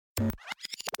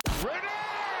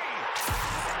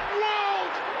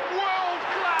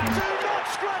Do not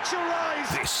scratch your eyes.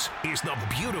 This is the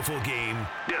beautiful game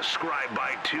described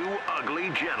by two ugly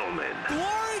gentlemen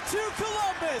Glory to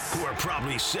Columbus. who are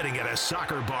probably sitting at a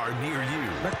soccer bar near you.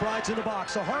 McBride's in the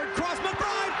box. A hard cross.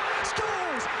 McBride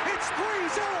scores. It's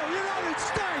 3-0 United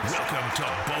States. Welcome to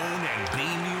Bone and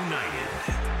Beam United.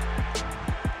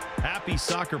 Happy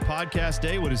Soccer Podcast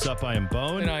Day. What is up? I am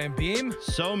Bone. And I am Beam.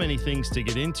 So many things to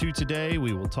get into today.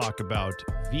 We will talk about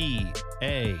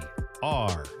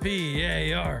VAR.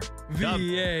 VAR.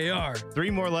 VAR. Three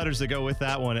more letters to go with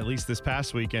that one, at least this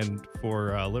past weekend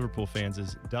for Liverpool fans,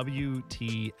 is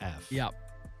WTF. Yep.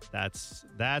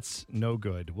 That's no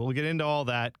good. We'll get into all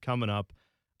that coming up.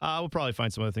 We'll probably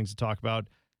find some other things to talk about.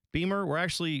 Beamer, we're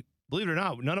actually, believe it or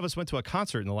not, none of us went to a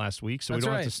concert in the last week, so we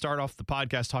don't have to start off the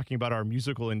podcast talking about our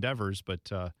musical endeavors,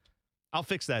 but I'll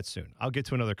fix that soon. I'll get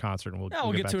to another concert, and we'll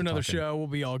get back to another talking. show. We'll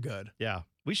be all good. Yeah.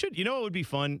 We should, you know what would be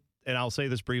fun? And I'll say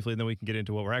this briefly, and then we can get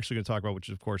into what we're actually going to talk about, which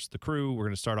is, of course, the Crew. We're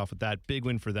going to start off with that. Big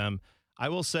win for them. I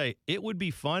will say it would be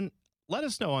fun. Let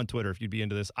us know on Twitter if you'd be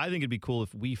into this. I think it'd be cool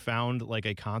if we found like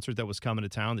a concert that was coming to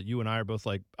town that you and I are both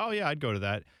like, oh, yeah, I'd go to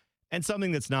that. And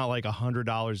something that's not like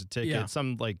 $100 a ticket, Yeah.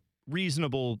 some like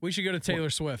reasonable. We should go to Taylor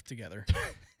Swift together.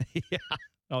 Yeah.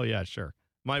 Oh, yeah, sure.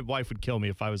 My wife would kill me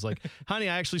if I was like, honey,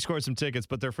 I actually scored some tickets,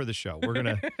 but they're for the show. We're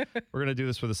gonna do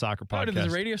this for the soccer podcast. Oh, did the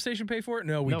radio station pay for it?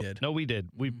 No, we did. No, we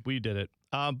did. We did it.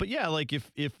 But yeah, like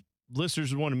if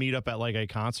listeners would want to meet up at like a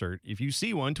concert, if you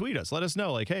see one, tweet us. Let us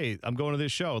know. Like, hey, I'm going to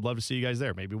this show. I'd love to see you guys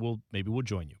there. Maybe we'll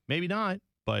join you. Maybe not,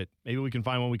 but maybe we can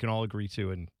find one we can all agree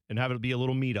to and have it be a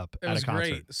little meetup at a concert.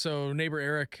 Great. So neighbor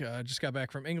Eric just got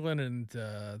back from England and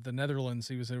the Netherlands.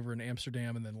 He was over in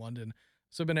Amsterdam and then London.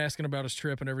 So I've been asking about his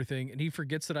trip and everything, and he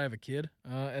forgets that I have a kid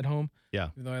at home. Yeah.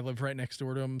 Even though I live right next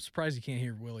door to him. I'm surprised you can't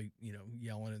hear Willie,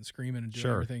 yelling and screaming and doing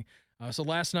Sure. everything. So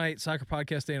last night, Soccer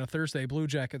Podcast Day on a Thursday, Blue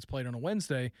Jackets played on a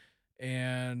Wednesday,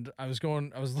 and I was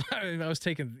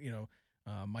taking,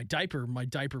 my diaper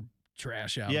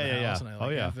trash out of the house, and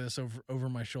I have this over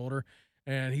my shoulder.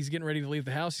 And he's getting ready to leave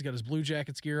the house. He's got his Blue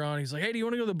Jackets gear on. He's like, "Hey, do you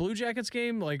want to go to the Blue Jackets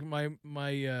game? Like my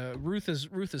Ruth is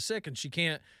sick and she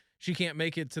can't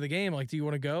make it to the game. Like, do you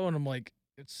want to go?" And I'm like,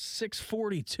 "It's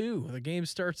 6:42. The game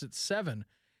starts at 7."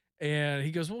 And he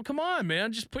goes, "Well, come on,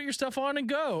 man. Just put your stuff on and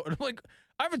go." And I'm like,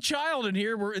 "I have a child in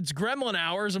here where it's gremlin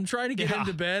hours. I'm trying to get him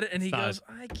to bed." And he goes,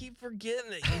 "I keep forgetting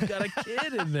that you've got a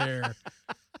kid in there."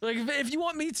 Like, if you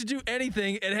want me to do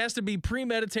anything, it has to be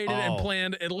premeditated and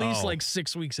planned at least like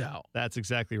 6 weeks out. That's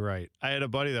exactly right. I had a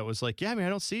buddy that was like, "Yeah, man, I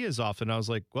don't see you as often." I was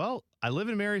like, "Well, I live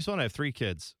in Marysville and I have 3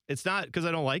 kids. It's not because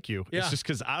I don't like you. Yeah. It's just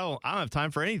because I don't have time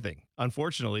for anything.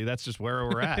 Unfortunately, that's just where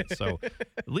we're at." So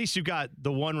at least you got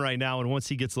the one right now. And once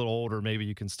he gets a little older, maybe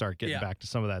you can start getting back to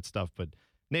some of that stuff. But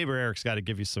neighbor Eric's got to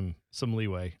give you some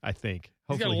leeway, I think.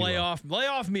 He's got to lay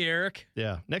off me, Eric.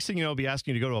 Yeah. Next thing you know, I'll be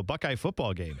asking you to go to a Buckeye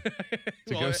football game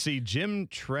to go see Jim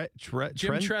Tressman.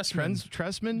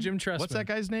 Tressman. What's that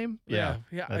guy's name? Yeah.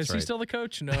 Is he still the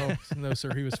coach? No,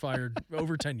 sir. He was fired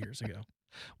over 10 years ago.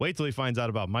 Wait till he finds out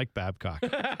about Mike Babcock.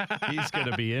 He's going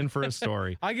to be in for a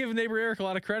story. I give neighbor Eric a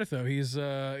lot of credit, though. He's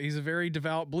a very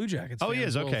devout Blue Jackets fan. Oh, he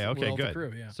is? Okay, good.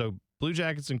 Crew, yeah. So Blue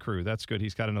Jackets and Crew, that's good.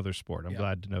 He's got another sport. I'm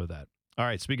glad to know that. All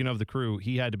right, speaking of the Crew,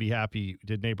 he had to be happy,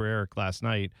 did neighbor Eric last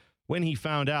night, when he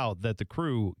found out that the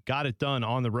Crew got it done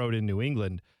on the road in New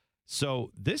England. So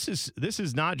this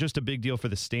is not just a big deal for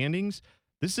the standings.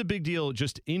 This is a big deal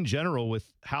just in general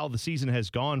with how the season has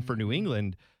gone for New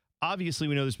England. Obviously,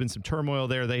 we know there's been some turmoil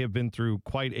there. They have been through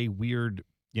quite a weird,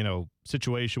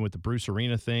 situation with the Bruce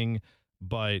Arena thing.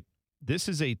 But this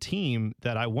is a team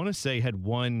that I want to say had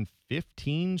won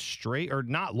 15 straight, or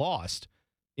not lost,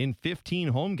 in 15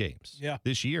 home games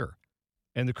this year.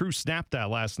 And the Crew snapped that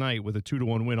last night with a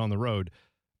 2-1 win on the road.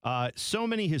 So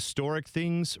many historic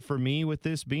things for me with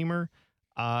this, Beamer.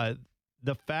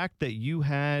 The fact that you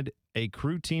had a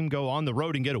Crew team go on the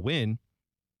road and get a win,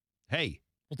 hey,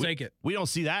 we'll take it. We don't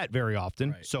see that very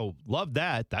often. Right. So love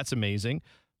that. That's amazing.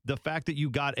 The fact that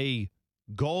you got a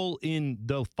goal in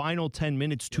the final 10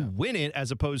 minutes to win it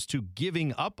as opposed to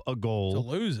giving up a goal. To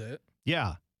lose it.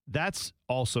 Yeah, that's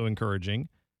also encouraging.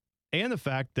 And the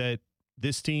fact that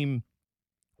this team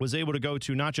was able to go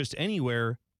to not just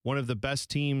anywhere, one of the best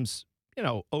teams,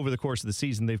 over the course of the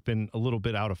season. They've been a little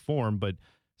bit out of form, but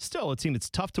still a team that's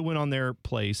tough to win on their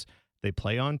place. They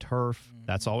play on turf. Mm-hmm.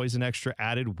 That's always an extra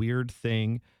added weird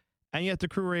thing. And yet the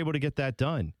Crew were able to get that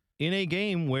done in a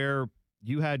game where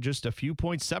you had just a few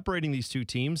points separating these two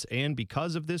teams. And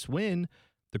because of this win,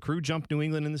 the Crew jumped New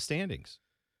England in the standings.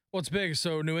 Well, it's big.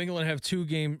 So New England have 3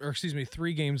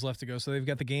 games left to go. So they've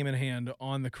got the game in hand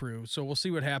on the Crew. So we'll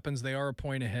see what happens. They are a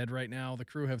point ahead right now. The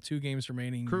Crew have 2 games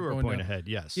remaining. Crew are a point ahead.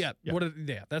 Yes. Yeah.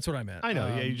 That's what I meant. I know.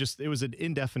 It was an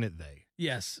indefinite they.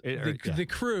 Yes. The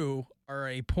Crew are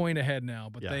a point ahead now,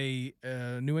 but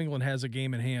New England has a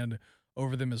game in hand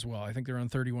over them as well. I think they're on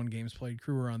 31 games played.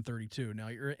 Crew are on 32. Now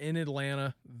you're in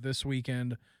Atlanta this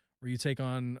weekend, where you take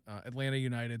on Atlanta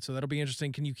United. So that'll be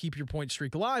interesting. Can you keep your point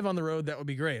streak alive on the road? That would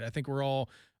be great. I think we're all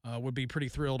would be pretty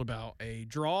thrilled about a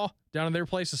draw down in their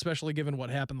place, especially given what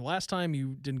happened the last time.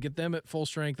 You didn't get them at full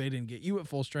strength. They didn't get you at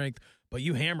full strength, but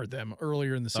you hammered them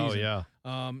earlier in the season. Oh,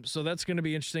 yeah. So that's going to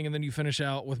be interesting. And then you finish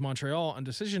out with Montreal on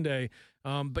decision day.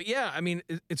 But yeah, I mean,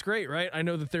 it's great, right? I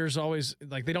know that there's always,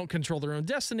 like, they don't control their own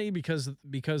destiny because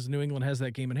New England has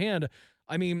that game in hand.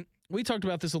 I mean, we talked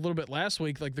about this a little bit last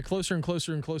week, like the closer and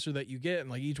closer and closer that you get, and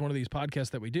like each one of these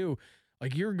podcasts that we do,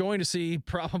 like you're going to see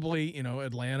probably,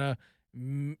 Atlanta,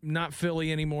 not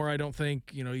Philly anymore. I don't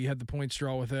think, you had the points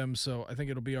draw with them. So I think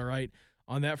it'll be all right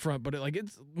on that front, but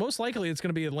it's most likely it's going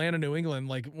to be Atlanta, New England,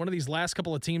 like one of these last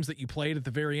couple of teams that you played at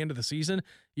the very end of the season.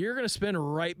 You're going to spin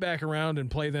right back around and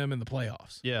play them in the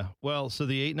playoffs. Yeah. Well, so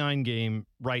the 8-9 game,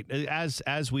 right,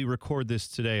 as we record this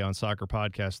today on Soccer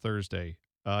Podcast Thursday,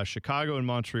 Chicago and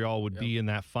Montreal would be in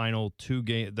that final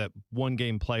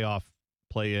 1-game playoff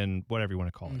play-in, whatever you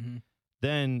want to call it.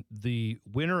 Then the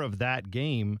winner of that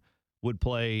game would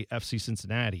play FC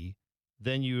Cincinnati.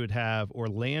 Then you would have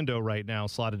Orlando right now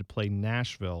slotted to play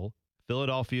Nashville,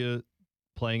 Philadelphia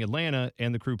playing Atlanta,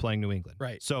 and the Crew playing New England.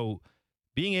 Right. So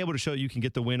being able to show you can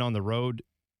get the win on the road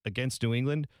against New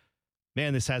England,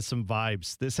 man, this has some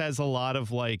vibes. This has a lot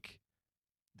of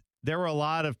there were a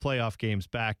lot of playoff games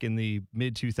back in the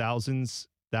mid-2000s.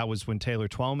 That was when Taylor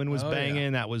Twellman was banging. Yeah.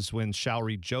 That was when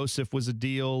Showery Joseph was a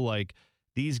deal. Like,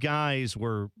 these guys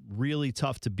were really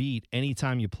tough to beat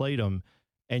anytime you played them.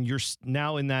 And you're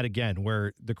now in that again,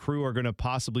 where the Crew are going to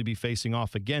possibly be facing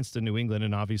off against the New England,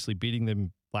 and obviously beating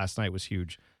them last night was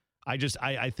huge.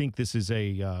 I think this is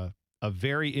a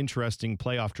very interesting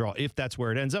playoff draw if that's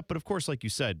where it ends up. But of course, like you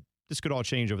said, this could all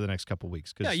change over the next couple of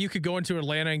weeks. Yeah, you could go into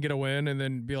Atlanta and get a win and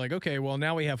then be like, okay, well,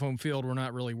 now we have home field. We're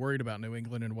not really worried about New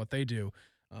England and what they do.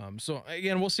 So,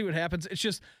 again, we'll see what happens. It's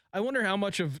just, I wonder how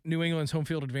much of New England's home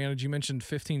field advantage, you mentioned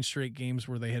 15 straight games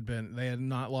where they had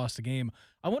not lost a game.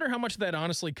 I wonder how much of that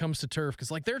honestly comes to turf, because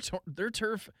like their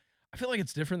turf, I feel like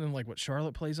it's different than like what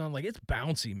Charlotte plays on. Like, it's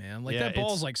bouncy, man. Like, that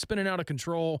ball's like spinning out of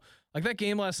control. Like, that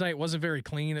game last night wasn't very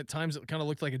clean. At times it kind of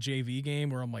looked like a JV game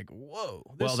where I'm like, whoa.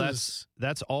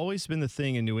 That's always been the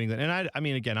thing in New England. And I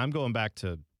mean, again, I'm going back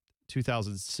to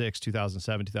 2006,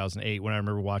 2007, 2008, when I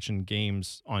remember watching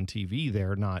games on TV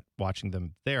there, not watching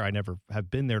them there. I never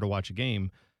have been there to watch a game,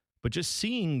 but just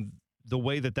seeing the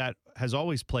way that has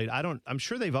always played. I'm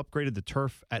sure they've upgraded the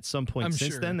turf at some point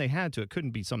since then. They had to. It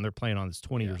couldn't be something they're playing on that's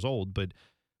 20 years old, but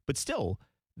still,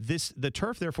 the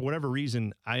turf there, for whatever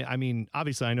reason, I mean,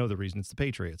 obviously I know the reason. It's the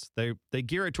Patriots. They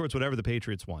gear it towards whatever the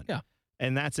Patriots want. Yeah.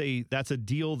 And that's a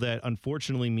deal that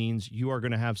unfortunately means you are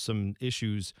going to have some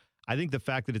issues. I think the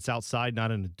fact that it's outside,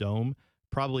 not in a dome,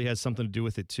 probably has something to do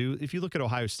with it too. If you look at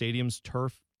Ohio Stadium's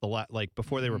turf,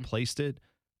 before they replaced it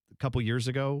a couple years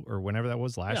ago, or whenever that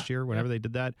was, last year, whenever they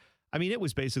did that, I mean, it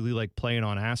was basically like playing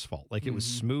on asphalt. Like, it was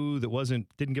smooth. It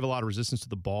didn't give a lot of resistance to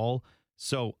the ball.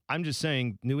 So I'm just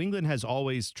saying, New England has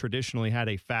always traditionally had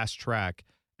a fast track,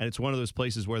 and it's one of those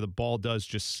places where the ball does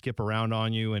just skip around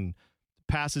on you, and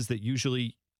passes that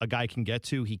usually a guy can get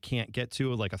to, he can't get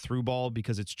to, like a through ball,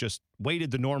 because it's just weighted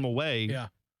the normal way. Yeah.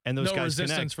 And those guys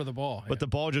resistance connect, for the ball. but the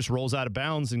ball just rolls out of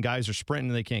bounds, and guys are sprinting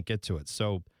and they can't get to it.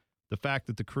 So the fact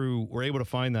that the Crew were able to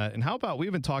find that, and how about, we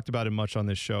haven't talked about him much on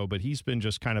this show, but he's been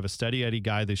just kind of a steady Eddie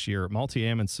guy this year. Malty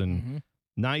Amundsen,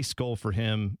 nice goal for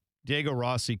him. Diego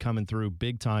Rossi coming through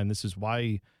big time. This is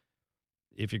why,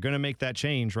 if you're going to make that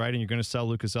change, right, and you're going to sell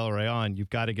Lucas El Rayon, you've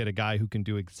got to get a guy who can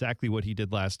do exactly what he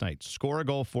did last night. Score a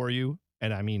goal for you.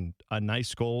 And I mean, a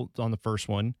nice goal on the first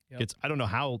one. Yep. I don't know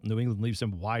how New England leaves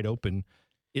him wide open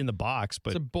in the box,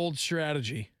 but it's a bold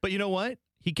strategy. But you know what?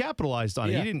 He capitalized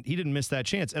on it. He didn't miss that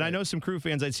chance. And I know some Crew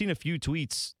fans, I'd seen a few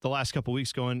tweets the last couple of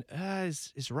weeks going,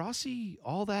 is Rossi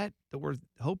all that we're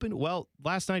hoping? Well,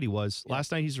 last night he was. Yeah.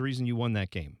 Last night he's the reason you won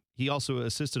that game. He also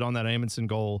assisted on that Amundsen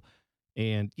goal.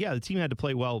 And yeah, the team had to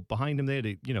play well behind him. They had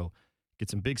to, get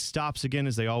some big stops again,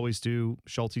 as they always do.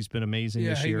 Schulte's been amazing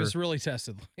this year. Yeah, he was really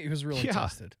tested.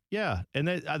 Tested. Yeah, and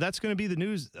that's going to be the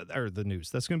news. That's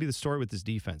going to be the story with this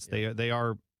defense. Yeah. They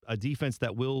are a defense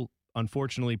that will,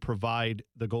 unfortunately, provide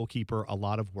the goalkeeper a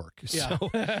lot of work. Yeah. So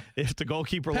if the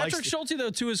goalkeeper Patrick Schulte,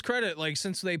 though, to his credit, like,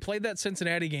 since they played that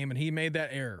Cincinnati game and he made that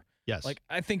error, Yes. Like,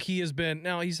 I think he has been,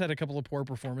 now he's had a couple of poor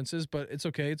performances, but it's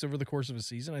okay. It's over the course of a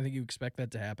season. I think you expect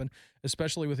that to happen,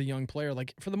 especially with a young player.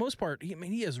 Like, for the most part,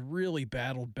 he has really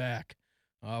battled back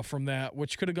from that,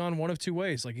 which could have gone one of two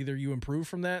ways. Like, either you improve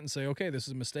from that and say, okay, this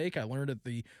is a mistake. I learned at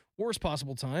the worst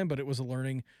possible time, but it was a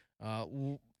learning,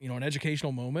 an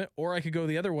educational moment. Or I could go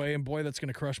the other way, and boy, that's going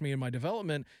to crush me in my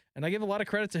development. And I give a lot of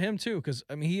credit to him too, because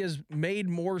he has made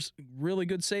more really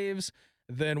good saves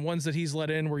than ones that he's let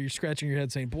in where you're scratching your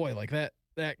head saying, boy, like that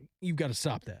you've got to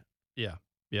stop that. Yeah.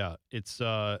 Yeah. It's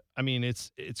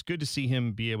it's good to see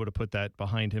him be able to put that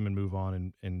behind him and move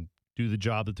on and do the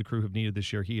job that the Crew have needed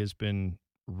this year. He has been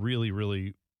really,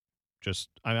 really just,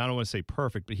 I don't want to say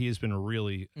perfect, but he has been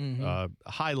really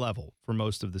high level for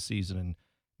most of the season and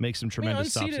makes some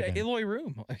tremendous stops again. Eloy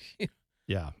Room.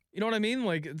 Yeah. You know what I mean?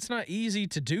 Like, it's not easy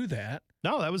to do that.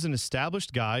 No, that was an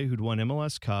established guy who'd won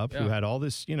MLS Cup, who had all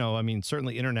this,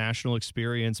 certainly international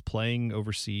experience playing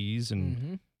overseas.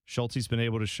 And Schulte's been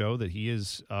able to show that he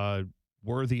is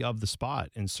worthy of the spot.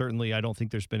 And certainly I don't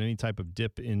think there's been any type of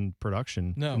dip in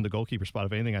production from the goalkeeper spot.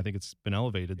 If anything, I think it's been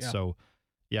elevated. Yeah. So,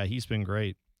 yeah, he's been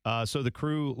great. So the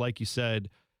Crew, like you said,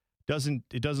 doesn't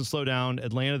slow down.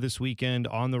 Atlanta this weekend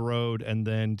on the road, and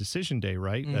then decision day,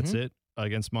 right? That's it,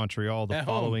 against Montreal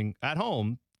at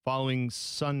home following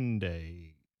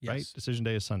Sunday, right? Decision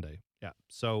day is Sunday. Yeah.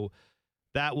 So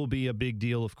that will be a big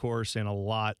deal, of course, and a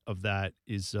lot of that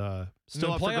is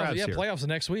still up for grabs here. Playoffs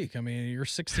next week. I mean, you're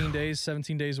 16 days,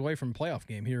 17 days away from a playoff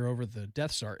game here over the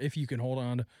Death Star, if you can hold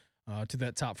on to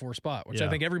that top 4 spot, which I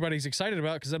think everybody's excited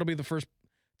about, because that'll be the first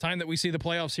time that we see the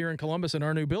playoffs here in Columbus in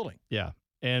our new building. Yeah.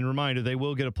 And reminder, they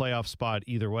will get a playoff spot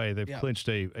either way. They've clinched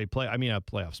a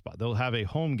playoff spot. They'll have a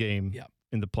home game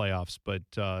in the playoffs, but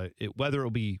whether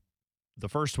it'll be the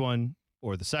first one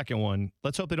or the second one,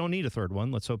 let's hope they don't need a third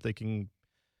one. Let's hope they can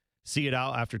see it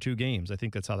out after 2 games. I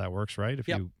think that's how that works, right?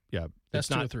 That's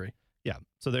 2 or 3. Yeah.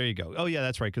 So there you go. Oh yeah,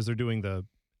 that's right. Because they're doing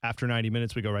after 90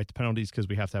 minutes, we go right to penalties because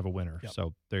we have to have a winner. Yep.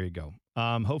 So there you go.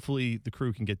 Hopefully the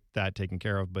Crew can get that taken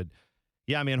care of, but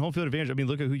yeah, man, home field advantage. I mean,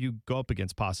 look at who you go up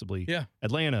against possibly. Yeah.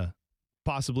 Atlanta,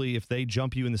 possibly if they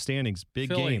jump you in the standings. Big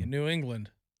Philly, game. New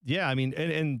England. Yeah, I mean,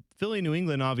 and Philly, New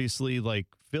England, obviously, like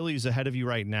Philly's ahead of you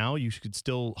right now. You could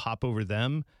still hop over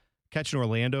them. Catching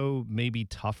Orlando may be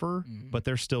tougher, but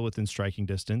they're still within striking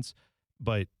distance.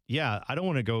 But yeah, I don't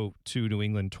want to go to New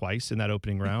England twice in that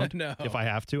opening round if I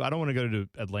have to. I don't want to go to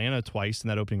Atlanta twice in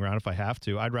that opening round if I have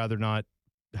to. I'd rather not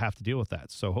have to deal with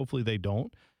that. So hopefully they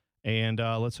don't. And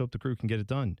let's hope the Crew can get it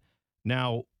done.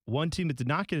 Now, one team that did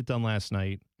not get it done last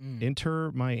night,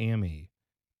 Inter Miami.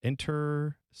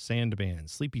 Inter Sandman.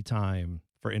 Sleepy time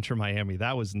for Inter Miami.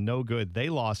 That was no good. They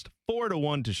lost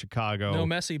 4-1 to Chicago. No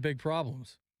Messi, big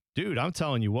problems. Dude, I'm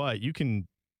telling you what, you can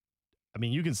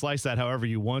slice that however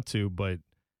you want to, but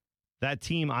that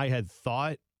team I had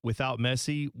thought without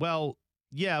Messi, well,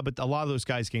 yeah, but a lot of those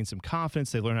guys gained some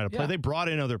confidence. They learned how to play. They brought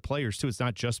in other players, too. It's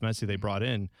not just Messi they brought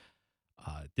in.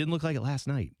 Didn't look like it last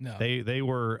night. No. They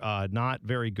were not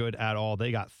very good at all.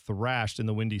 They got thrashed in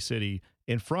the Windy City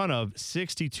in front of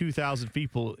 62,000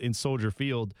 people in Soldier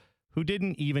Field who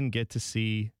didn't even get to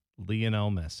see Lionel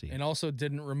Messi. And also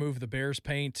didn't remove the Bears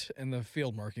paint and the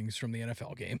field markings from the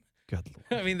NFL game. Good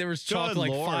Lord. I mean, there was chalk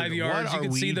 5 yards. You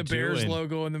could see the Bears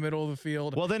logo in the middle of the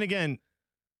field. Well, then again,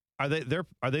 are they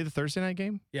the Thursday night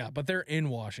game? Yeah, but they're in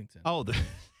Washington. Oh,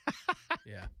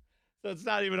 yeah. So it's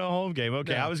not even a home game.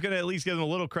 Okay, no. I was going to at least give them a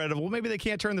little credit. Well, maybe they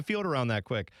can't turn the field around that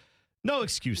quick. No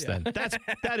excuse then.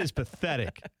 That is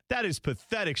pathetic. That is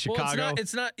pathetic, Chicago. Well,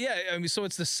 it's not. Yeah, I mean, so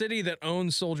it's the city that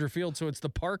owns Soldier Field, so it's the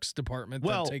Parks Department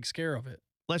that takes care of it.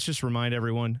 Let's just remind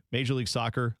everyone, Major League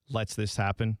Soccer lets this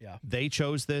happen. Yeah. They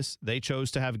chose this. They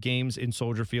chose to have games in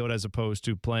Soldier Field as opposed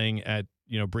to playing at,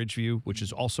 Bridgeview, which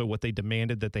is also what they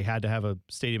demanded, that they had to have a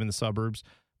stadium in the suburbs.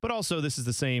 But also, this is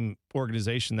the same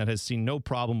organization that has seen no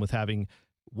problem with having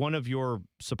one of your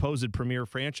supposed premier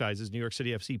franchises, New York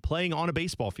City FC, playing on a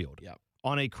baseball field. Yep.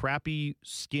 On a crappy,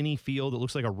 skinny field that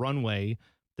looks like a runway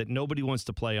that nobody wants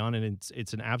to play on, and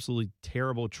it's an absolutely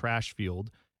terrible trash field.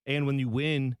 And when you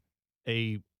win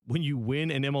an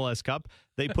MLS Cup,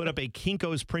 they put up a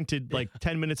Kinko's printed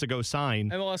 10 minutes ago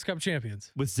sign. MLS Cup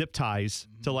champions. With zip ties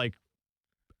to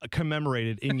commemorate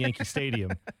it in Yankee Stadium.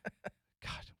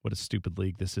 God, what a stupid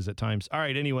league this is at times. All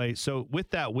right, anyway, so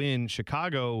with that win,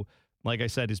 Chicago, like I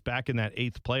said, is back in that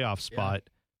 8th playoff spot.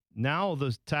 Yeah. Now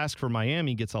the task for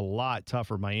Miami gets a lot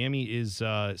tougher. Miami is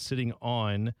sitting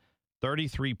on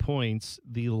 33 points.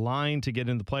 The line to get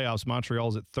into the playoffs,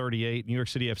 Montreal's at 38. New York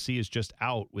City FC is just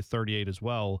out with 38 as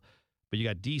well. But you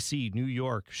got D.C., New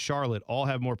York, Charlotte, all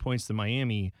have more points than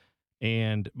Miami.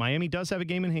 And Miami does have a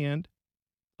game in hand,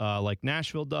 like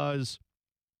Nashville does.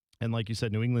 And like you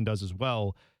said, New England does as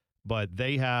well. But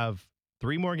they have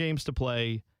 3 more games to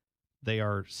play. They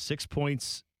are 5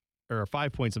 points,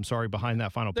 behind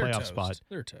that final playoff spot.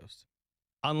 They're toast.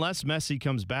 Unless Messi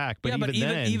comes back. But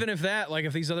even if that, like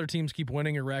if these other teams keep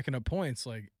winning and racking up points,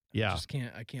 like I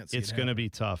can't see it's going to be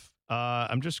tough.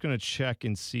 I'm just going to check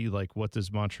and see like what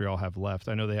does Montreal have left.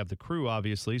 I know they have the Crew,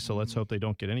 obviously, so let's hope they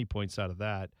don't get any points out of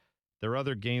that. Their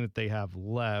other game that they have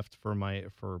left for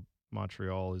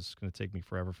Montreal is going to take me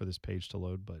forever for this page to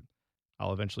load, but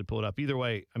I'll eventually pull it up. Either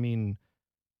way, I mean,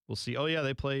 we'll see. Oh yeah,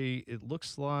 they play. It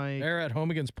looks like they're at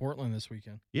home against Portland this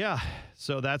weekend. Yeah,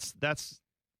 so that's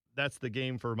the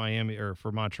game for Miami or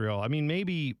for Montreal. I mean,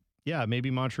 maybe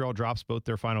Montreal drops both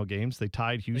their final games. They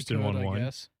tied Houston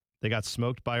 1-1. They got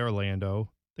smoked by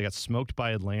Orlando. They got smoked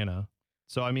by Atlanta.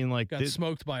 So I mean, like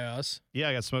smoked by us. Yeah,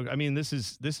 I got smoked. I mean, this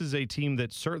is a team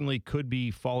that certainly could be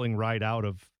falling right out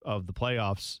of the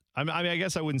playoffs. I mean, I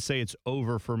guess I wouldn't say it's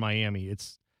over for Miami.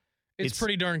 It's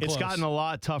pretty darn close. It's gotten a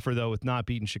lot tougher though with not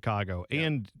beating Chicago. Yeah.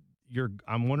 And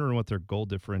I'm wondering what their goal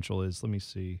differential is. Let me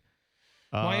see.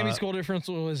 Miami's goal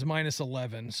differential is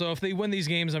 -11. So if they win these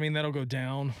games, I mean that'll go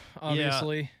down.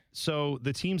 Obviously. Yeah. So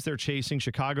the teams they're chasing,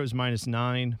 Chicago's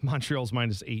 -9, Montreal's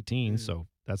 -18. So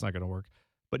that's not going to work.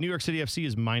 But New York City FC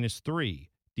is -3.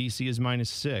 DC is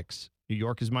 -6. New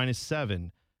York is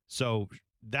 -7. So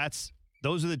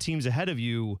those are the teams ahead of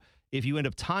you. If you end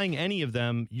up tying any of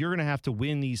them, you're going to have to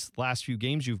win these last few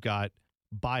games you've got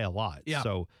by a lot. Yeah.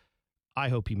 So I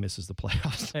hope he misses the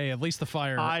playoffs. Hey, at least the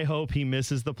Fire. I hope he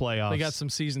misses the playoffs. They got some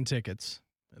season tickets.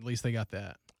 At least they got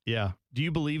that. Yeah. Do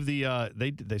you believe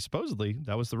they supposedly,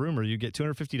 that was the rumor, you get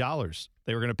 $250.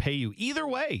 They were going to pay you either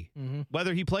way,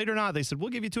 whether he played or not. They said, we'll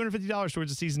give you $250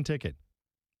 towards a season ticket.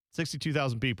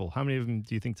 62,000 people. How many of them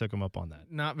do you think took him up on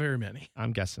that? Not very many.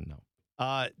 I'm guessing no.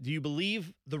 Do you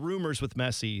believe the rumors with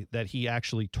Messi that he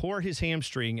actually tore his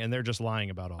hamstring and they're just lying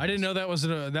about all this? I didn't know that was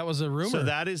a rumor. So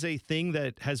that is a thing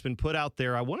that has been put out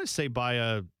there. I want to say by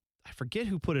I forget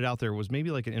who put it out there. It was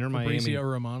maybe like an Inter Miami. Fabrizio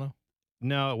Romano?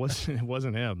 No, it wasn't. It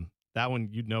wasn't him. That one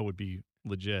you'd know would be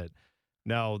legit.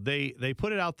 No, they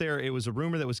put it out there. It was a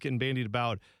rumor that was getting bandied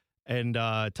about, and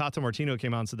Tata Martino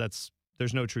came out and said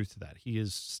there's no truth to that. He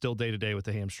is still day to day with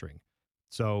the hamstring.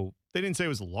 So they didn't say it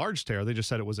was a large tear. They just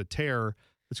said it was a tear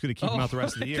that's going to keep him out the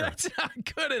rest of the year. That's not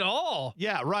good at all.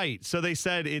 Yeah, right. So they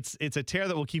said it's a tear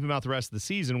that will keep him out the rest of the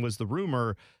season was the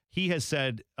rumor. He has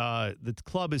said the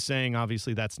club is saying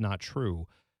obviously that's not true,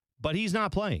 but he's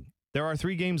not playing. There are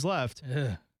 3 games left.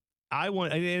 Ugh.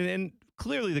 And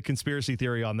clearly the conspiracy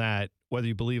theory on that, whether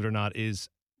you believe it or not, is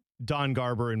Don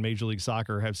Garber and Major League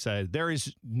Soccer have said there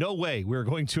is no way we're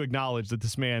going to acknowledge that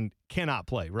this man cannot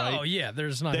play, right? Oh yeah,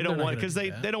 there's not. They don't want because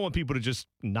they don't want people to just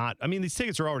not. I mean, these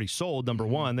tickets are already sold. Number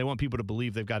one, they want people to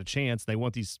believe they've got a chance. They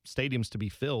want these stadiums to be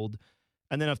filled,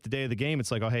 and then if the day of the game,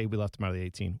 it's like, oh hey, we left him out of the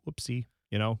 18. Whoopsie,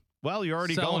 you know. Well, you're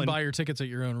already Sell going. And buy your tickets at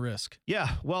your own risk.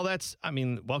 Yeah, well,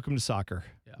 welcome to soccer.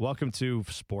 Yeah. Welcome to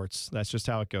sports. That's just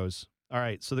how it goes. All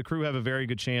right, so the Crew have a very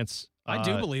good chance. I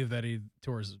do believe that he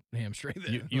tore his hamstring.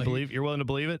 You believe? You're willing to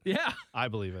believe it? Yeah. I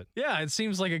believe it. Yeah, it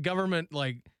seems like a government,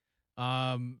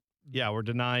 yeah, we're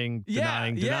denying.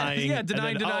 Denying.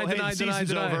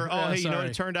 Season's over. Oh, yeah, hey, you know what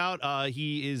it turned out?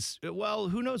 He is, well,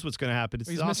 who knows what's going to happen?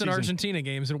 He's missing Argentina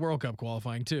games and World Cup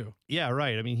qualifying, too. Yeah,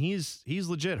 right. I mean, he's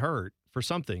legit hurt for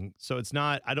something. So it's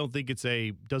not, I don't think it's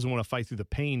doesn't want to fight through the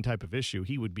pain type of issue.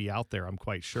 He would be out there, I'm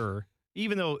quite sure.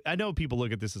 Even though I know people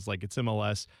look at this as like it's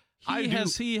MLS.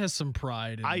 He has some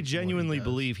pride. I genuinely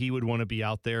believe he would want to be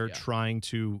out there trying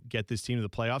to get this team to the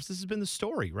playoffs. This has been the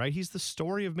story, right? He's the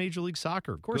story of Major League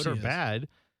Soccer, of course, good or bad.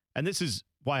 And this is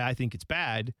why I think it's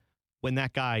bad when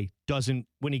that guy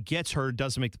when he gets hurt,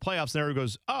 doesn't make the playoffs, and everyone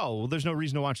goes, oh, well, there's no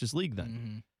reason to watch this league then.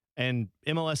 Mm-hmm. And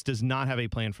MLS does not have a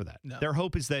plan for that. No. Their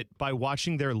hope is that by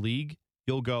watching their league,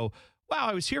 you'll go, wow,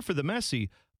 I was here for the Messi,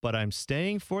 but I'm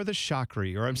staying for the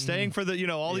Shaqiri, or I'm staying for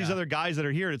the, all these other guys that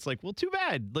are here. It's like, well, too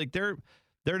bad. Like they're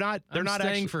not staying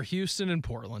actually for Houston and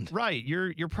Portland. Right.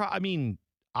 I mean,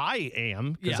 I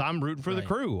am because I'm rooting for the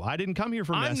Crew. I didn't come here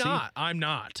for Messi. I'm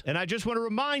not. And I just want to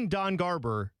remind Don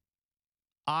Garber,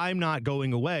 I'm not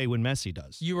going away when Messi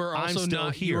does. You are also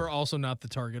not here. You are also not the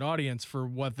target audience for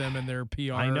what them and their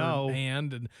PR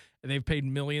and they've paid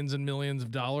millions and millions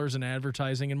of dollars in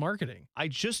advertising and marketing. I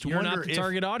just You're wonder not the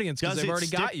target audience because they've already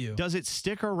got you. Does it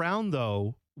stick around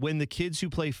though when the kids who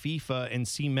play FIFA and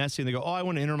see Messi and they go, oh, I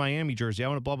want an Inter Miami jersey, I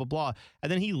want a blah blah blah,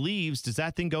 and then he leaves? Does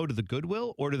that thing go to the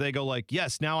Goodwill, or do they go like,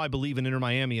 yes, now I believe in Inter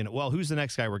Miami, and well, who's the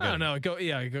next guy we're getting? No,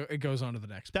 it goes on to the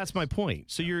next. That's my point.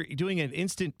 So you're doing an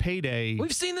instant payday.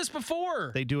 We've seen this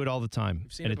before. They do it all the time.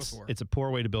 We've seen it before. It's a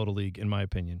poor way to build a league, in my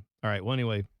opinion. All right. Well,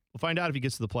 anyway, we'll find out if he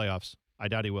gets to the playoffs. I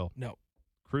doubt he will. No.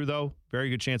 Crew, though, very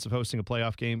good chance of hosting a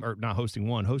playoff game, or not hosting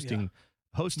one, hosting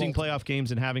playoff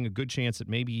games and having a good chance at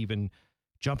maybe even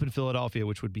jumping Philadelphia,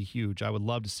 which would be huge. I would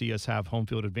love to see us have home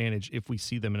field advantage if we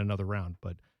see them in another round,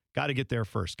 but got to get there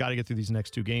first. Got to get through these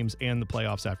next 2 games and the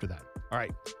playoffs after that. All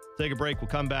right, take a break. We'll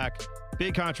come back.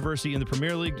 Big controversy in the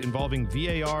Premier League involving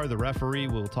VAR, the referee.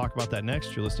 We'll talk about that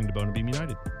next. You're listening to Bone and Beam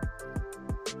United.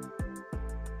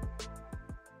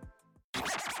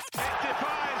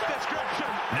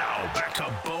 Now back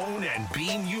to Bone and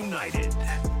Beam United.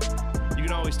 You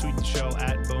can always tweet the show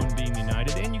at Bone Beam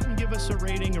United, and you can give us a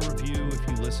rating, a review if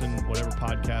you listen, whatever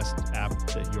podcast app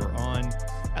that you're on.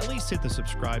 At least hit the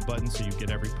subscribe button so you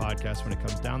get every podcast when it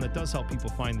comes down. That does help people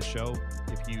find the show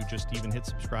if you just even hit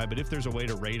subscribe. But if there's a way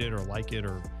to rate it or like it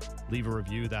or leave a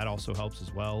review, that also helps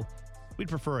as well. We'd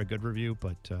prefer a good review,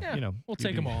 but, we'll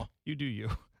take them all. You do you.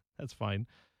 That's fine.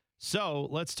 So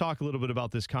let's talk a little bit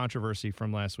about this controversy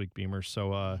from last week, Beamer.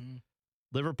 So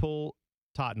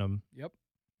Liverpool-Tottenham. Yep.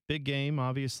 Big game,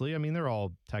 obviously. I mean, they're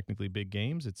all technically big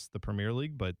games. It's the Premier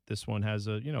League, but this one has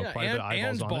quite a bit of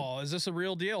eyeballs on it. Is this a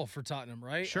real deal for Tottenham,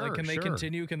 right? Sure, Can they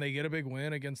continue? Can they get a big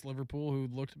win against Liverpool, who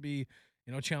look to be,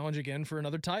 challenge again for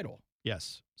another title?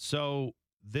 Yes. So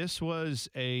this was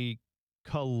a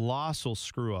colossal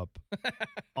screw-up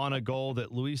on a goal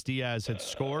that Luis Diaz had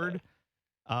scored,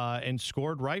 and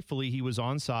scored rightfully. He was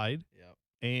onside,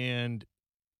 and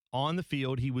on the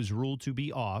field, he was ruled to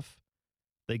be off.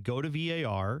 They go to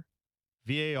VAR.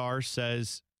 VAR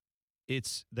says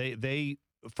if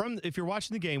you're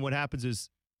watching the game, what happens is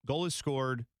goal is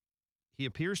scored. He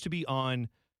appears to be on.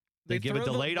 They give a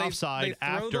delayed offside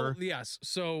after.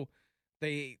 So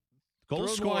they goal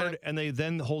scored, and they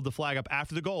then hold the flag up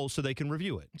after the goal so they can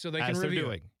review it. So they can review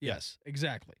it. Yes,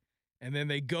 exactly. And then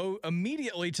they go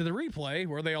immediately to the replay,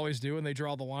 where they always do, and they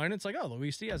draw the line. It's like, oh,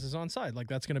 Luis Diaz is onside. Like,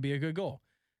 that's going to be a good goal.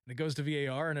 And it goes to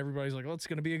VAR, and everybody's like, well, it's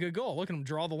going to be a good goal. Look at him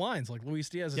draw the lines. Like, Luis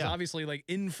Diaz is obviously, like,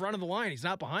 in front of the line. He's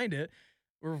not behind it.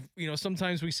 Or,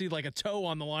 sometimes we see, like, a toe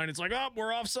on the line. It's like, oh,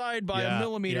 we're offside by a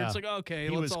millimeter. It's like, okay,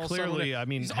 he was clearly,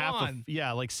 he's on.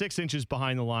 Like 6 inches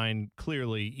behind the line,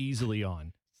 clearly, easily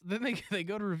on. So then they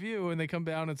go to review, and they come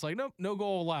down, and it's like, nope, no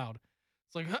goal allowed.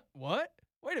 It's like, what?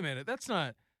 Wait a minute. That's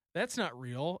not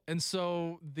real. And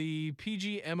so the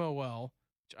PGMOL,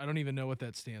 which I don't even know what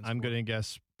that stands for. I'm going to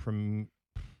guess Premier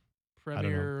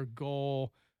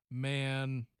Goal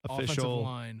Man Official Offensive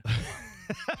Line.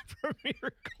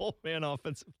 Premier Goal Man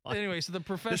Offensive Line. Anyway, so the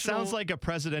professional. This sounds like a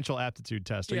presidential aptitude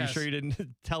test. Are you sure you didn't?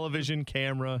 Television,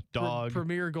 camera, dog.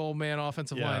 Premier Goal Man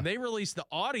Offensive Line. They released the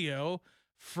audio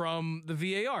from the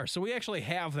VAR. So we actually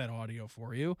have that audio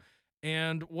for you.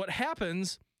 And what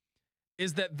happens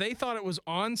is that they thought it was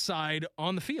onside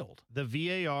on the field. The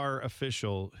VAR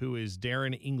official, who is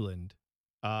Darren England,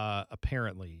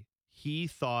 apparently, he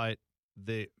thought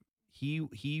that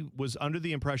he was under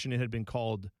the impression it had been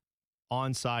called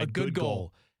onside, a good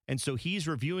goal. And so he's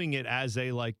reviewing it as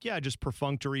just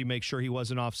perfunctory, make sure he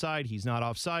wasn't offside. He's not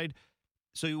offside.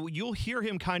 So you'll hear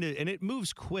him kind of, and it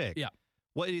moves quick. Yeah.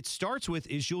 What it starts with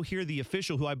is you'll hear the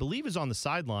official, who I believe is on the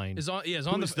sideline. Is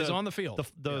on the field.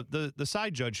 The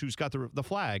side judge who's got the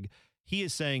flag. He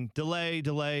is saying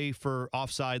delay for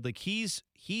offside. Like he's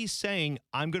saying,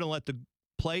 I'm going to let the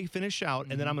play finish out,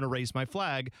 and then I'm going to raise my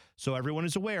flag so everyone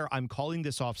is aware I'm calling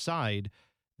this offside.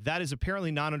 That is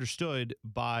apparently not understood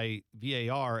by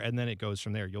VAR, and then it goes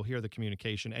from there. You'll hear the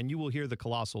communication, and you will hear the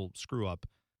colossal screw-up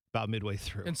about midway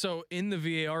through. And so in the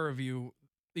VAR review,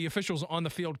 the officials on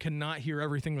the field cannot hear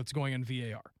everything that's going in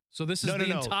VAR. So this is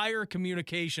entire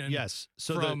communication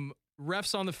from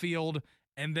refs on the field,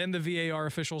 and then the VAR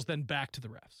officials, then back to the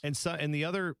refs. And the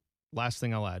other last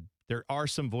thing I'll add, there are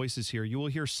some voices here. You will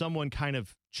hear someone kind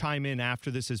of chime in after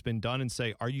this has been done and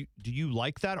say, do you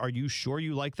like that? Are you sure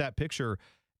you like that picture?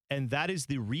 And that is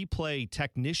the replay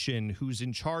technician who's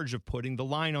in charge of putting the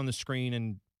line on the screen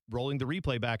and rolling the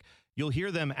replay back. You'll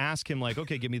hear them ask him, like,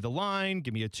 okay, give me the line,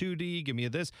 give me a 2D, give me a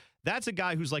this. That's a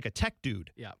guy who's like a tech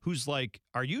dude. Yeah. Who's like,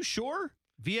 are you sure?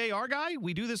 VAR guy?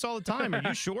 We do this all the time. Are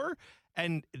you sure?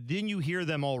 And then you hear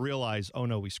them all realize, oh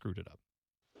no, we screwed it up.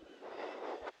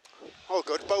 Oh,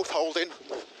 good. Both holding.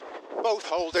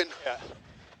 Yeah.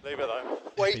 Leave it though.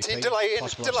 Waiting, delaying.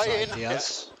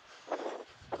 Yes.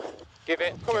 Give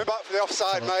it. Coming back for the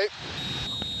offside, mate.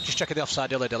 Just checking the offside,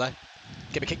 delay.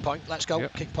 Give me kick point. Let's go.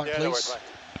 Yep. Kick point, Yeah, please. no worries,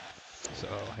 So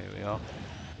here we are.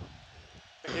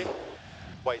 mate.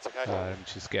 Wait, okay.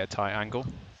 Just get a tight angle.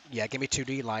 Yeah, give me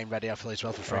 2D line ready as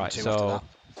well for frame Right, 2 so after that.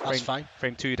 That's frame, fine.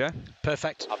 Frame 2 there.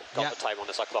 Perfect. I've got the time on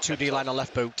this. I clocked 2D line on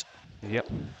left boot. Yep.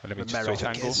 Let me just Romero, switch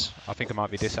I think angles. I think it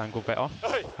might be this angle better.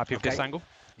 Hey, Happy with this angle?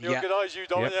 you Yeah. organise, you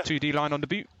don't Yep. 2D line on the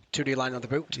boot. 2D line on the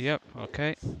boot. Yep.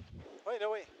 Okay. Wait,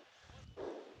 no, wait.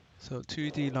 So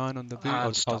 2D line on the boot. And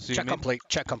I'll stop. zoom Check in. complete.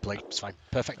 Check complete. It's fine.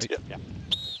 Perfect. Yeah.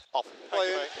 Off.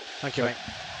 Thank you, mate.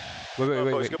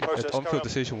 Boys, good process, On-field carry on.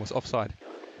 decision was offside.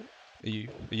 Are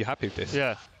you happy with this?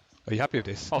 Yeah. Are you happy with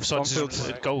this? Offside On-field is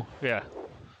a goal. Yeah.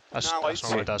 That's Now what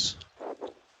wait. it does.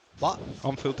 What?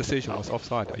 On-field decision was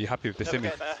offside. Are you happy with this Never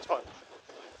image? get there, it's fine.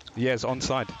 Yeah, it's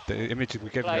onside. The image we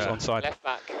gave you is onside. Left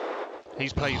back.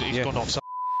 He's played. He's Yeah. gone offside.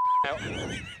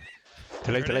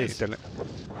 Delay. No,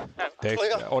 They're-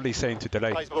 clear. Ollie's saying to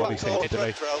delay. Plays Ollie's saying to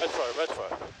delay. Red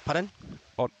throw. Pardon?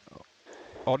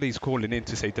 Ollie's calling in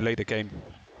to say delay the game.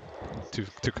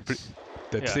 To complete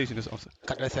the Yeah. decision is offside.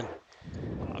 Can't do anything.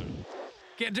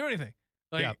 Can't do anything.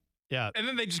 Like, Yeah. And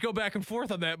then they just go back and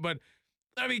forth on that. But,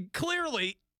 I mean,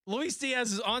 clearly, Luis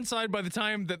Diaz is onside by the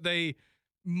time that they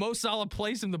Mo Salah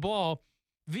plays him the ball.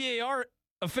 VAR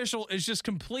official is just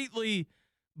completely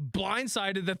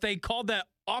blindsided that they called that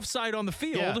offside on the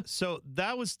field. Yeah, so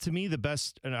that was, to me, the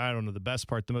best, and I don't know the best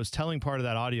part, the most telling part of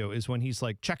that audio is when he's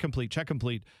like, check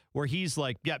complete, where he's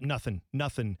like, yep,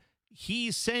 nothing.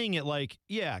 He's saying it like,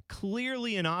 yeah,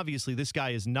 clearly and obviously this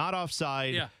guy is not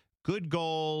offside. Yeah. Good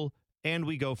goal, and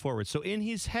we go forward. So in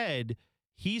his head,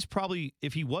 he's probably,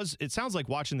 if he was, it sounds like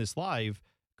watching this live,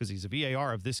 because he's a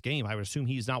VAR of this game, I would assume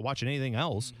he's not watching anything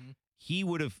else.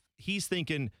 Mm-hmm. He's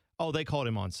thinking, oh, they called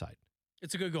him onside.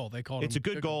 It's a good goal. They called It's him. a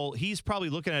good goal. He's probably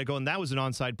looking at it going, that was an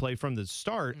onside play from the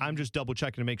start. I'm just double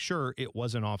checking to make sure it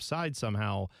wasn't offside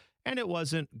somehow, and it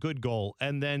wasn't. Good goal.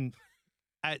 And then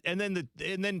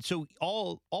so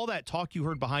all that talk you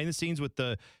heard behind the scenes with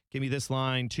the give me this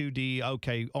line 2D,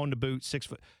 okay, on the boot 6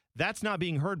 foot. That's not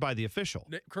being heard by the official.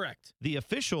 Correct. The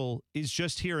official is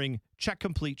just hearing check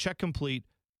complete,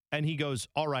 and he goes,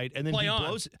 all right, and then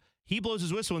he blows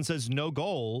his whistle and says no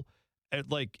goal.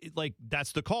 Like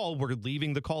that's the call. We're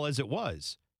leaving the call as it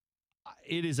was.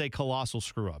 It is a colossal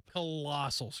screw up.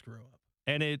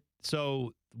 And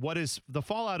so what is the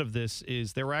fallout of this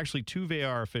is there were actually 2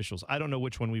 VAR officials. I don't know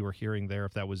which one we were hearing there,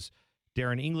 if that was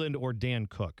Darren England or Dan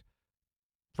Cook.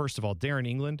 First of all, Darren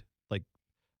England, like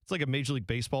it's like a Major League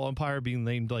Baseball umpire being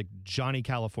named like Johnny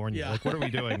California. Yeah. Like, what are we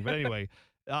doing? But anyway,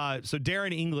 so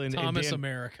Darren England Thomas and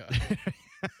America.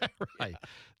 right.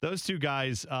 Those 2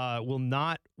 guys will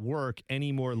not work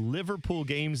any more Liverpool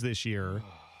games this year,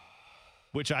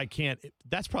 which I can't.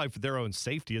 That's probably for their own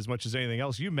safety as much as anything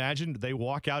else. You imagine they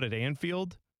walk out at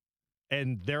Anfield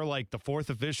and they're like the 4th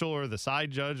official or the side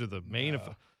judge or the main.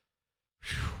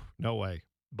 No way.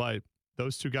 But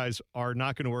those 2 guys are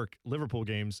not going to work Liverpool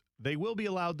games. They will be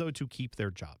allowed, though, to keep their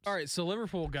jobs. All right, so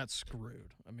Liverpool got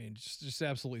screwed. I mean, just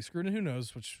absolutely screwed. And who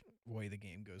knows which way the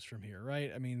game goes from here,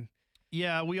 right? I mean,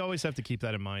 yeah, we always have to keep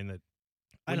that in mind that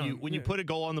when you put a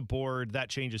goal on the board, that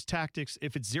changes tactics.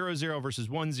 If it's 0-0 versus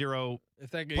 1-0, if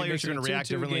that game players are going to react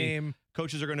differently. Game.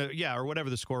 Coaches are going to, or whatever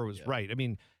the score was, right. I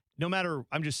mean, no matter,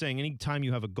 I'm just saying, anytime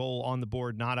you have a goal on the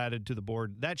board, not added to the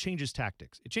board, that changes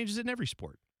tactics. It changes it in every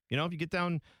sport. You know, if you get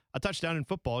down a touchdown in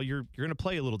football, you're going to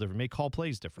play a little different, may call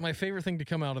plays different. My favorite thing to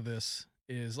come out of this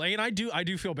is like, and I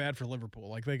do feel bad for Liverpool.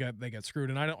 Like they got screwed,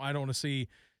 and I don't want to see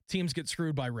teams get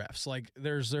screwed by refs. Like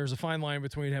there's a fine line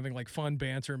between having like fun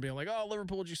banter and being like, oh,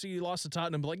 Liverpool, did you see you lost to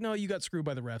Tottenham? But like, no, you got screwed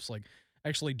by the refs. Like, I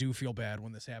actually do feel bad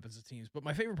when this happens to teams. But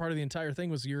my favorite part of the entire thing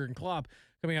was Jurgen Klopp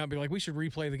coming out and being like, we should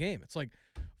replay the game. It's like,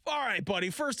 all right,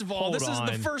 buddy. First of all, this isn't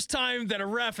the first time that a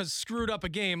ref has screwed up a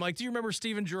game. Like, do you remember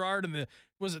Steven Gerrard in the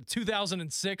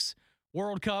 2006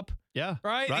 World Cup? Yeah.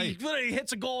 Right? He literally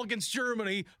hits a goal against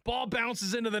Germany, ball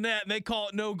bounces into the net, and they call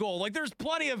it no goal. Like, there's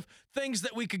plenty of things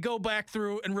that we could go back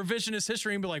through and revisionist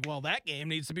history and be like, well, that game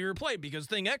needs to be replayed because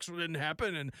thing X didn't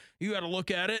happen, and you got to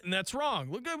look at it, and that's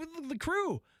wrong. Look at the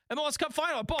Crew. MLS Cup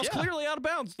final. Ball's clearly out of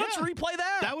bounds. Let's replay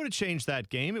that. That would have changed that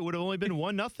game. It would have only been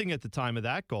 1-0 at the time of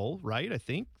that goal, right? I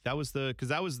think that was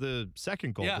the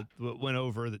second goal that went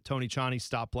over that Tony Chani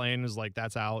stopped playing. Was like,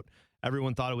 that's out.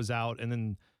 Everyone thought it was out. And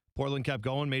then Portland kept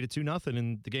going, made it 2-0,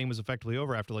 and the game was effectively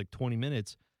over after like 20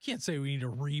 minutes. Can't say we need to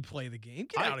replay the game.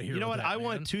 Get out of here. You know what? I man.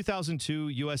 want 2002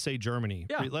 USA Germany.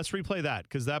 Yeah. Let's replay that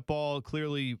because that ball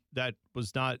clearly that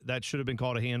should have been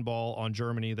called a handball on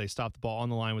Germany. They stopped the ball on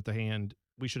the line with the hand.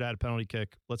 We should add a penalty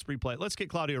kick. Let's replay it. Let's get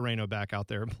Claudio Reyno back out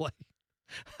there and play.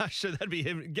 Should that be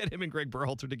him? Get him and Greg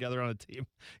Berhalter together on a team.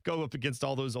 Go up against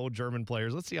all those old German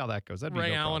players. Let's see how that goes. That'd be Ray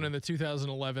no Allen problem. in the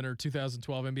 2011 or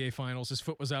 2012 NBA Finals. His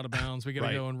foot was out of bounds. We got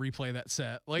to go and replay that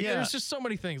set. Like, there's just so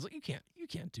many things. Like, you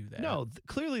can't do that. No,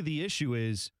 clearly the issue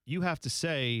is you have to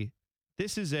say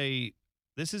this is a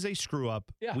screw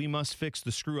up. Yeah. We must fix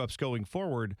the screw ups going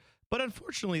forward. But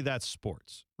unfortunately, that's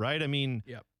sports, right? I mean,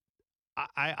 Yep.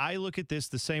 I look at this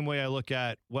the same way I look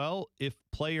at, well, if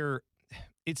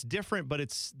it's different, but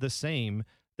it's the same,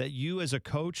 that you as a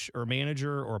coach or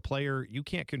manager or player, you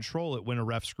can't control it when a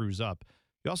ref screws up.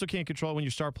 You also can't control it when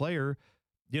your star player,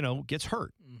 gets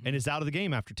hurt and is out of the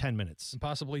game after 10 minutes. And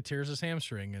possibly tears his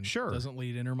hamstring and Sure. doesn't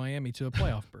lead Inter Miami to a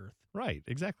playoff berth. Right,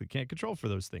 exactly. Can't control for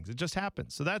those things. It just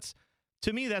happens. So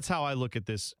to me, that's how I look at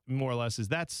this more or less, is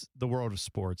that's the world of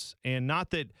sports. And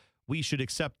not that we should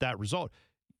accept that result.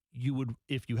 You would,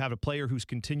 if you have a player who's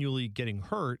continually getting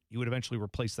hurt, you would eventually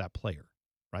replace that player,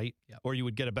 right? Yep. Or you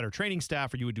would get a better training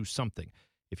staff, or you would do something.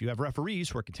 If you have referees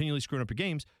who are continually screwing up your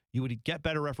games, you would get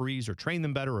better referees or train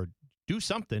them better or do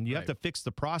something. You have to fix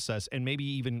the process and maybe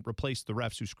even replace the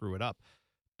refs who screw it up.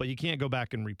 But you can't go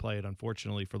back and replay it,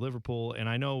 unfortunately, for Liverpool. And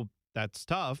I know that's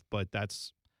tough, but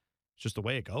that's just the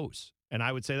way it goes. And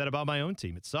I would say that about my own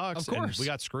team. It sucks. Of course. And we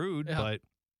got screwed, but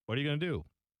what are you going to do?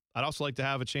 I'd also like to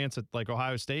have a chance at, like,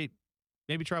 Ohio State,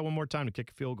 maybe try one more time to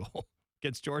kick a field goal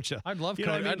against Georgia. I'd love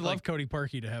love Cody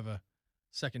Parkey to have a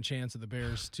second chance at the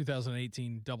Bears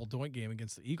 2018 double doink game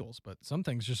against the Eagles, but some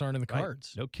things just aren't in the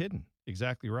cards. No kidding.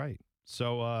 Exactly right.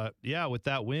 So, with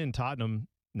that win, Tottenham,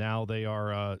 now they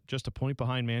are just a point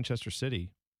behind Manchester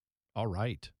City. All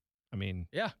right. I mean,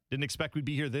 didn't expect we'd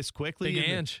be here this quickly.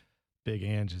 Big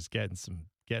Ange is getting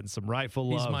some rightful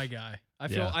love. He's my guy.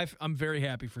 I'm very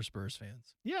happy for Spurs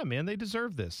fans. Yeah, man, they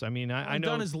deserve this. I mean, I know.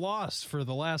 Done is lost for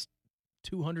the last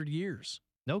 200 years.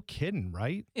 No kidding,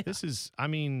 right? Yeah. This is, I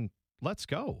mean, let's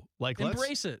go. Like,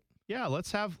 embrace it. Yeah,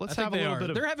 let's have a little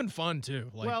bit of. They're having fun too.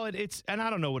 Well, it's, and I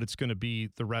don't know what it's going to be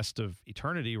the rest of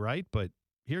eternity, right? But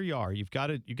here you are. You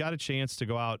got a chance to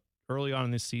go out early on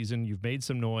in this season. You've made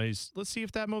some noise. Let's see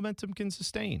if that momentum can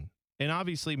sustain. And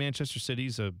obviously, Manchester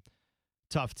City's a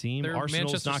tough team.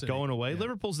 Arsenal's not going away. Yeah.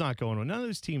 Liverpool's not going away. None of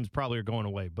those teams probably are going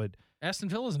away. But Aston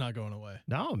Villa's not going away.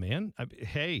 No, man.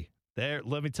 Hey.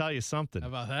 Let me tell you something. How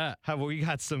about that? We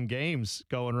got some games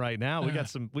going right now. We got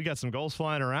some goals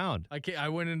flying around. I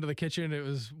went into the kitchen. It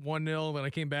was 1-0. Then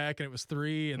I came back and it was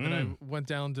 3. And then I went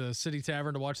down to City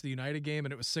Tavern to watch the United game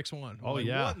and it was 6-1. Oh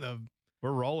yeah, what in the?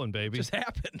 We're rolling, baby. Just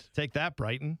happened. Take that,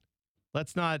 Brighton.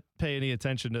 Let's not pay any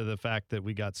attention to the fact that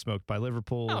we got smoked by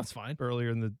Liverpool. No, it's fine. Earlier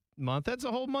in the month. That's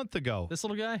a whole month ago. This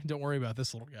little guy. Don't worry about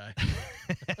this little guy.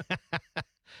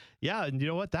 Yeah, and you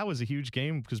know what? That was a huge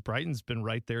game because Brighton's been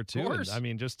right there too. Of course. And, I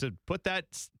mean, just to put that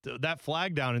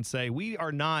flag down and say we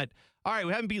are not. All right,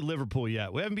 we haven't beat Liverpool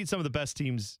yet. We haven't beat some of the best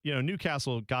teams.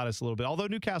 Newcastle got us a little bit, although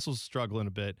Newcastle's struggling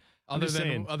a bit. Other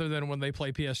than when they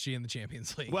play PSG in the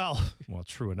Champions League. Well,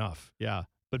 true enough. Yeah,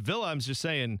 but Villa, I'm just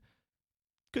saying,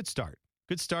 good start.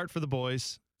 Good start for the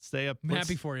boys. Stay up. I'm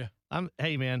happy for you.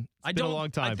 Hey, man, it's been a long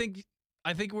time.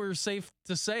 I think we're safe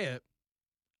to say it.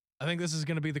 I think this is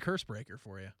going to be the curse breaker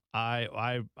for you.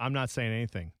 I'm not saying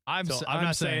anything. I'm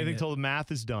not saying anything until the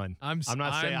math is done. I'm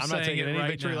not taking any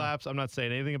victory laps. I'm not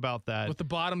saying anything about that. With the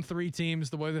bottom 3 teams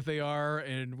the way that they are,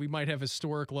 and we might have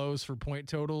historic lows for point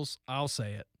totals, I'll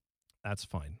say it. That's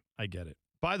fine. I get it.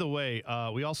 By the way,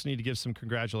 we also need to give some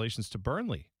congratulations to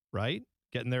Burnley, right?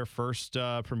 Getting their first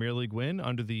Premier League win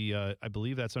under the, I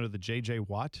believe that's under the J.J.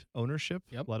 Watt ownership.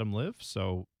 Yep. Let them live.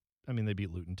 So, I mean, they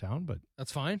beat Luton Town, but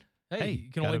that's fine. Hey,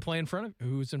 you can only play in front of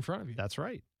who's in front of you. That's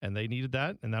right. And they needed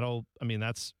that. And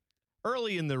that's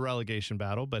early in the relegation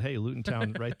battle. But hey, Luton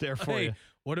Town right there for you.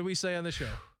 What did we say on the show?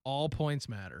 All points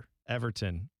matter.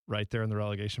 Everton right there in the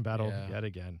relegation battle yet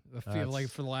again. I feel like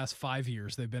for the last 5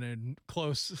 years they've been in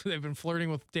close. They've been flirting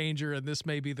with danger, and this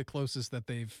may be the closest that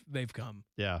they've come.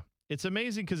 Yeah, it's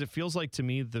amazing because it feels like to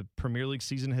me the Premier League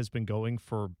season has been going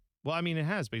for. Well, I mean, it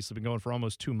has basically been going for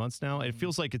almost 2 months now. It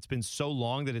feels like it's been so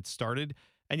long that it started.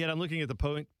 And yet I'm looking at the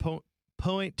point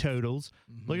totals,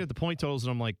 looking at the point totals,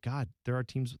 and I'm like, God, there are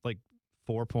teams with like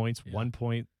 4 points, 1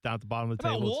 point down at the bottom of the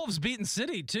table. Wolves beating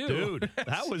City, too. Dude,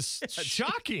 that was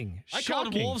shocking. I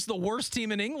called Wolves the worst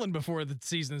team in England before the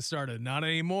season started. Not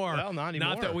anymore. Well, not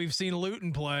anymore. Not that we've seen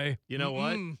Luton play. You know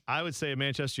what? I would say a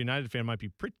Manchester United fan might be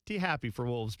pretty happy for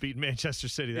Wolves beating Manchester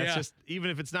City. That's just, even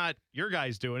if it's not your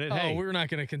guys doing it. Hey, we're not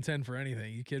going to contend for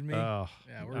anything. You kidding me? Oh,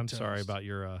 yeah, I'm sorry about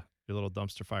your little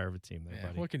dumpster fire of a team there,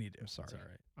 buddy. What can you do? I'm sorry. It's all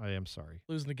right. I am sorry.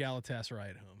 Losing to Galatasaray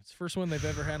at home. It's the first one they've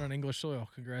ever had on English soil.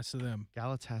 Congrats to them.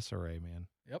 Galatasaray, man.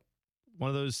 Yep.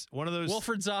 One of those.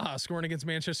 Wilfred Zaha scoring against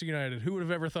Manchester United. Who would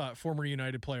have ever thought former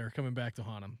United player coming back to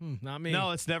haunt him? Not me.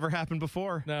 No, it's never happened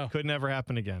before. No. Could never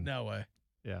happen again. No way.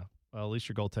 Yeah. Well, at least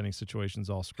your goaltending situation's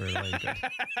all squared away.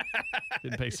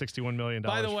 Didn't pay $61 million.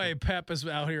 By the way, Pep is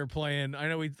out here playing. I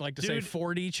know we'd like to say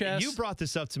 4D chess. You brought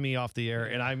this up to me off the air,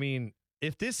 and I mean,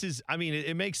 if this is, I mean,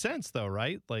 it makes sense though,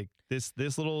 right? Like this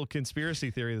little conspiracy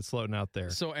theory that's floating out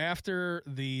there. So after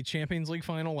the Champions League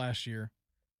final last year,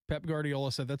 Pep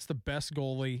Guardiola said that's the best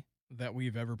goalie that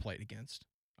we've ever played against.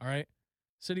 All right.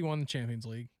 City won the Champions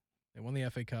League. They won the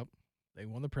FA Cup. They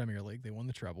won the Premier League. They won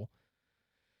the treble.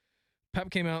 Pep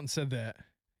came out and said that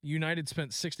United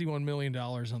spent $61 million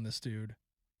on this dude,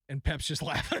 and Pep's just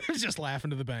laughing. Just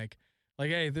laughing to the bank. Like,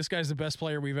 hey, this guy's the best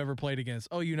player we've ever played against.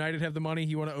 Oh, United have the money.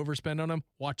 You want to overspend on him?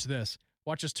 Watch this.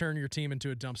 Watch us turn your team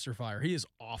into a dumpster fire. He is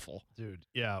awful. Dude,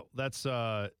 yeah, that's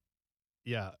Andre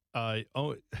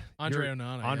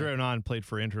Onana. Andre Onana played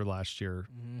for Inter last year.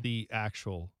 Mm-hmm. The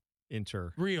actual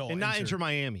Inter. Real. And not Inter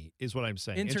Miami is what I'm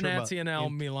saying.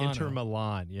 Internazionale Milano. Inter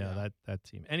Milan. Yeah, that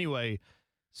team. Anyway,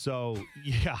 so,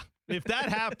 yeah, if that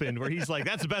happened where he's like,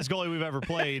 that's the best goalie we've ever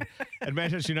played, and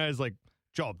Manchester United's like,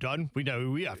 job done. We know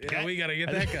who we have to get. We got to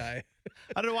get that guy.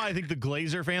 I don't know why I think the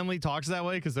Glazer family talks that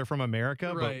way because they're from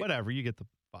America, right. But whatever. You get the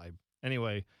vibe.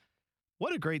 Anyway,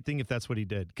 what a great thing if that's what he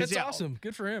did. That's awesome.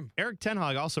 Good for him. Eric Ten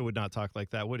Hag also would not talk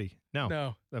like that, would he?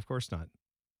 No, of course not.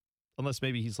 Unless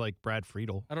maybe he's like Brad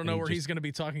Friedel. I don't know where he's going to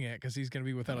be talking at because he's going to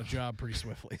be without a job pretty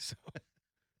swiftly. So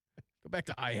go back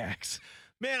to Ajax.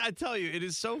 Man, I tell you,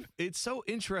 it's so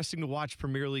interesting to watch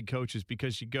Premier League coaches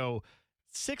because you go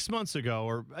 6 months ago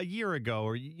or a year ago,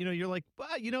 or you're like,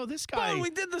 well, this guy. Well, we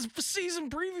did this season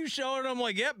preview show, and I'm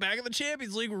like, yep, back in the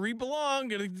Champions League where we belong,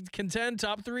 gonna contend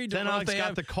top 3. Ten Hag's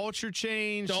got the culture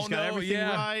change. He's got everything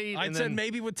right. I said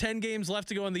maybe with 10 games left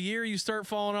to go in the year, you start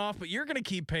falling off, but you're gonna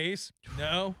keep pace.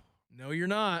 No, you're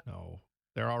not. No.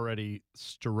 They're already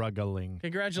struggling.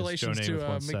 Congratulations to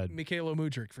Mikhailo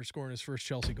Mudryk for scoring his first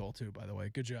Chelsea goal, too, by the way.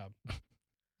 Good job.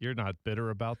 You're not bitter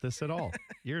about this at all.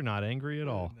 You're not angry at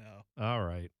all. No. All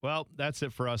right. Well, that's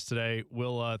it for us today.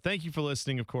 We'll thank you for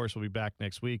listening. Of course, we'll be back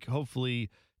next week, hopefully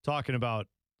talking about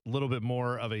a little bit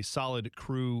more of a solid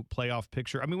Crew playoff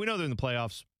picture. I mean, we know they're in the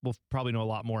playoffs. We'll probably know a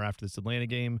lot more after this Atlanta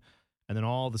game, and then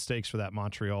all the stakes for that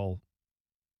Montreal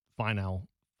finale.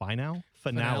 I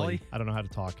don't know how to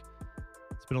talk.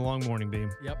 It's been a long morning, Beam.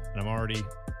 Yep. And I'm already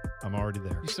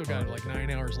there. You still got like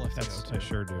 9 hours left to go, too. I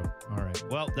sure do. All right.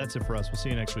 Well, that's it for us. We'll see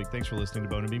you next week. Thanks for listening to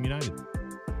Bone and Beam United.